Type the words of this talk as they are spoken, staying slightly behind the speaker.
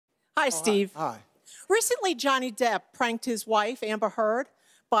Hi, Steve. Hi. Recently, Johnny Depp pranked his wife, Amber Heard,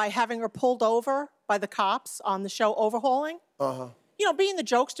 by having her pulled over by the cops on the show Overhauling. You know, being the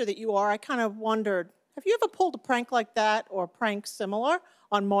jokester that you are, I kind of wondered, have you ever pulled a prank like that or a prank similar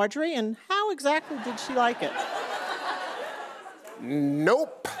on Marjorie, and how exactly did she like it?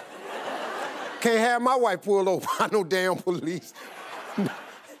 Nope. Can't have my wife pulled over by no damn police.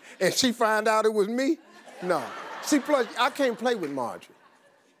 And she find out it was me? No. See, plus, I can't play with Marjorie.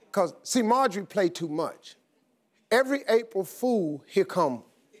 Because, see, Marjorie play too much. Every April Fool, here come,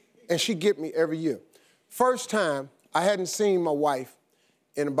 and she get me every year. First time, I hadn't seen my wife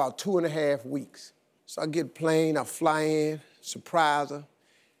in about 2.5 weeks. So I get a plane, I fly in, surprise her,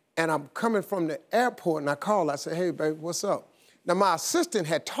 and I'm coming from the airport, and I call her, I say, hey, baby, what's up? Now, my assistant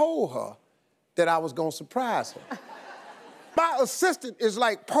had told her that I was gonna surprise her. My assistant is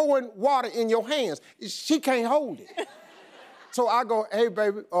like pouring water in your hands. She can't hold it. So I go, hey,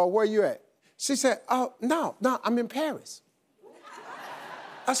 baby, where you at? She said, oh, no, I'm in Paris.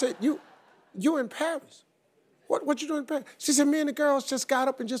 I said, you in Paris? What you doing in Paris? She said, me and the girls just got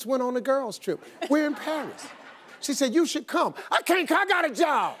up and just went on a girls' trip. We're in Paris. She said, you should come. I can't, I got a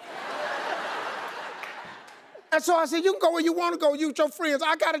job. And so I said, you can go where you want to go, you with your friends.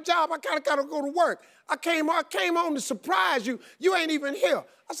 I got a job, I gotta go to work. I came home to surprise you. You ain't even here.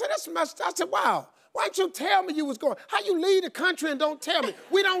 I said, that's messed up. I said, wow, why didn't you tell me you was going? How you leave the country and don't tell me?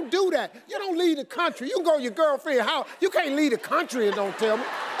 We don't do that. You don't leave the country. You can go to your girlfriend's house. You can't leave the country and don't tell me.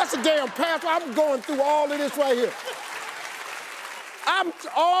 That's a damn passport. I'm going through all of this right here. I'm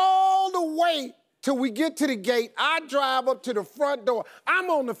all the way till we get to the gate. I drive up to the front door. I'm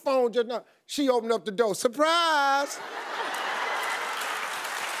on the phone just now. She opened up the door. Surprise!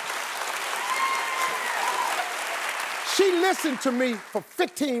 She listened to me for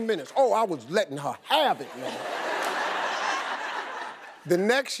 15 minutes. Oh, I was letting her have it, man. The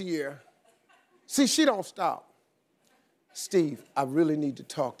next year, see, she don't stop. Steve, I really need to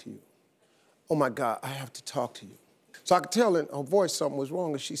talk to you. Oh my God, I have to talk to you. So I could tell in her voice something was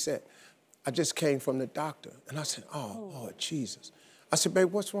wrong, and she said, I just came from the doctor. And I said, oh, Lord Jesus. I said,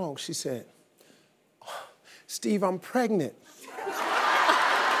 babe, what's wrong? She said, oh, Steve, I'm pregnant.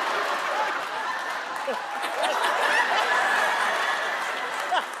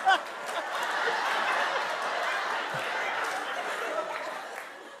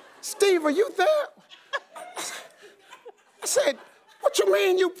 Steve, are you there? I said, what you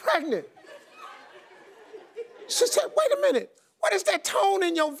mean you pregnant? She said, wait a minute, what is that tone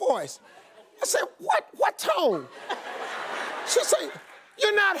in your voice? I said, what tone? She said,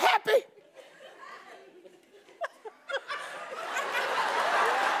 you're not happy?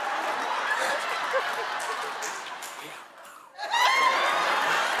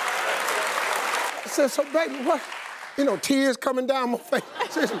 I said, so baby, what? You know, tears coming down my face.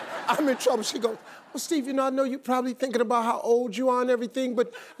 She said, I'm in trouble. She goes, well, Steve, you know, I know you're probably thinking about how old you are and everything,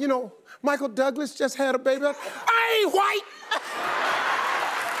 but, you know, Michael Douglas just had a baby. I ain't white!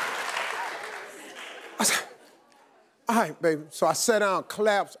 I said, all right, baby. So I sat down,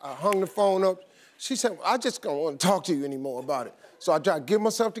 collapsed, I hung the phone up. She said, well, I just don't want to talk to you anymore about it. So I tried to get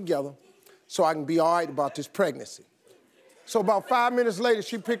myself together so I can be all right about this pregnancy. So about 5 minutes later,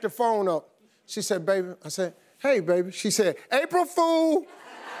 she picked the phone up. She said, baby, I said, hey, baby. She said, April Fool.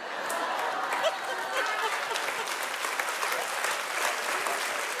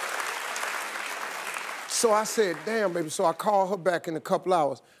 So I said, damn, baby. So I called her back in a couple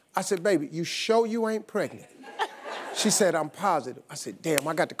hours. I said, baby, you sure you ain't pregnant? She said, I'm positive. I said, damn,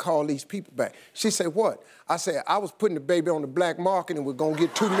 I got to call these people back. She said, what? I said, I was putting the baby on the black market and we're gonna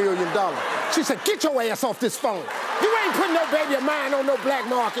get $2 million. She said, get your ass off this phone. You ain't putting no baby of mine on no black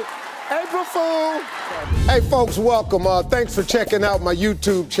market. April Fool. Hey, folks, welcome. Thanks for checking out my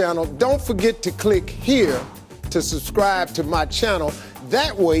YouTube channel. Don't forget to click here to subscribe to my channel.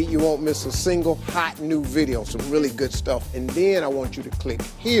 That way you won't miss a single hot new video, some really good stuff. And then I want you to click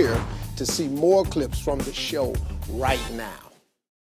here to see more clips from the show right now.